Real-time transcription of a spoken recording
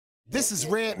This is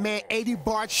Redman 80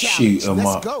 bar Shoot challenge. 'em Let's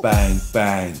up, go. bang,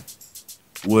 bang.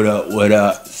 What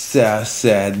up,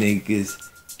 Southside niggas,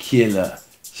 killer.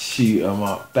 Shoot 'em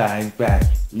up, bang, bang.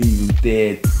 Leave 'em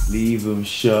dead, leave 'em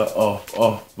shut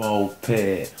off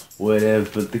moped.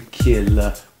 Whatever the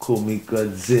killer, call me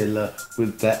Godzilla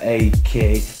with the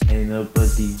AK. Ain't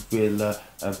nobody realer.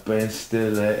 A Ben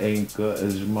Stiller ain't got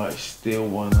as much steel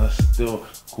when I still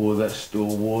call that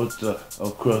still water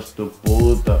across the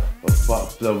border. But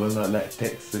fuck blowing up like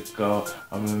Texaco.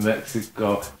 I'm in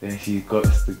Mexico, then she got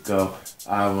to go.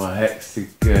 I'm a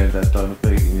hexagon that don't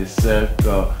fit in your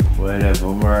circle.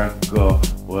 Whatever Merkel,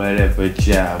 whatever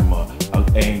jammer. I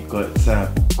ain't got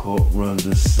time for courtrooms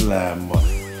and slammer.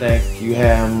 Thank you,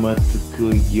 Hammer, took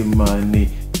all your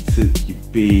money, took your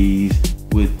bees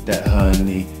with that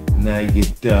honey. Now you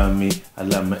dummy, I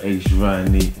like my eggs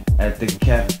runny. At the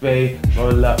cafe,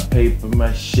 roll up paper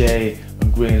mache.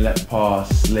 I'm green like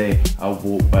parsley, I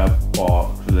walk by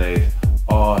Barclays.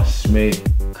 Ask me,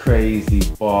 crazy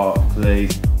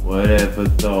Barclays. Whatever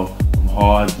though, I'm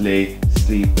hardly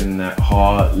sleeping that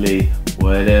hardly.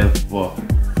 Whatever,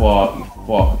 fuck you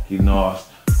fucking ass.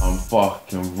 I'm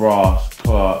fucking Ross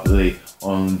Clarkley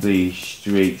on these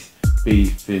streets,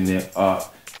 beefing it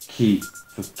up, keep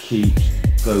for keeps.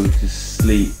 Go to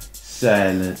sleep,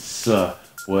 silencer,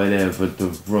 whatever the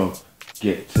room.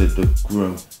 Get to the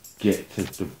groom, get to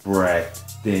the brag.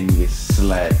 Then you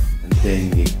slag, and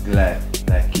then you glad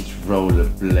like it's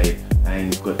rollerblade. I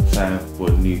ain't got time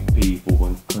for new people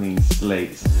and clean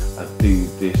slates. I do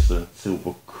this until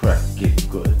we crack it.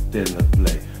 Got a dinner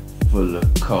plate full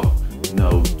of coke,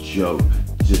 no joke.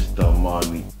 Just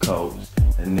Armani coats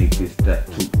and niggas that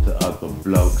talk to other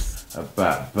blokes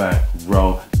about back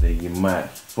roll, then you might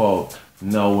fall.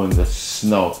 No in the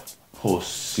snow,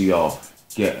 pussy off,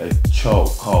 get a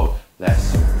chokehold.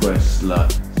 That's a wrestler,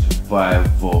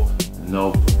 survival,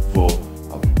 no before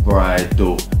a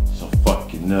bridle. Some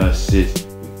fucking nurses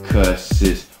with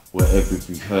curses, wherever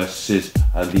rehearses,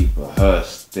 I leave a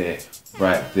hearse there,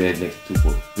 right there next to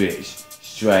a bitch.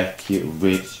 Strike it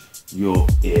rich, you're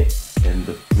it, and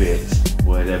the bits,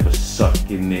 whatever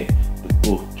sucking it, the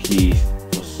bookies.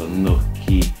 Some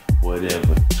nookie,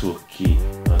 whatever tookie.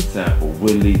 No time for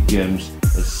Williams,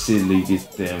 as silly as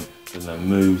them. Then I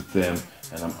move them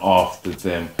and I'm after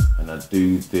them. And I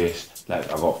do this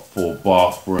like I got 4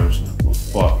 bathrooms. Well,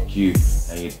 fuck you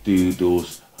and your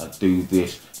doodles. I do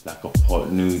this like a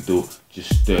pot noodle.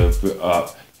 Just stir it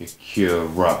up, you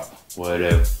cure up.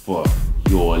 Whatever,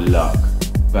 your luck.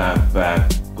 Bam bam,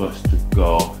 got to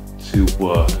go to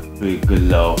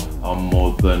Bigelow. I'm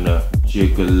more than a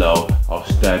gigolo. I'll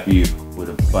stab you with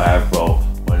a biro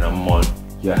when I'm on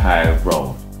your high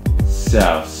road.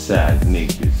 Southside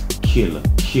niggas, killer.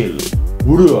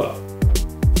 What up?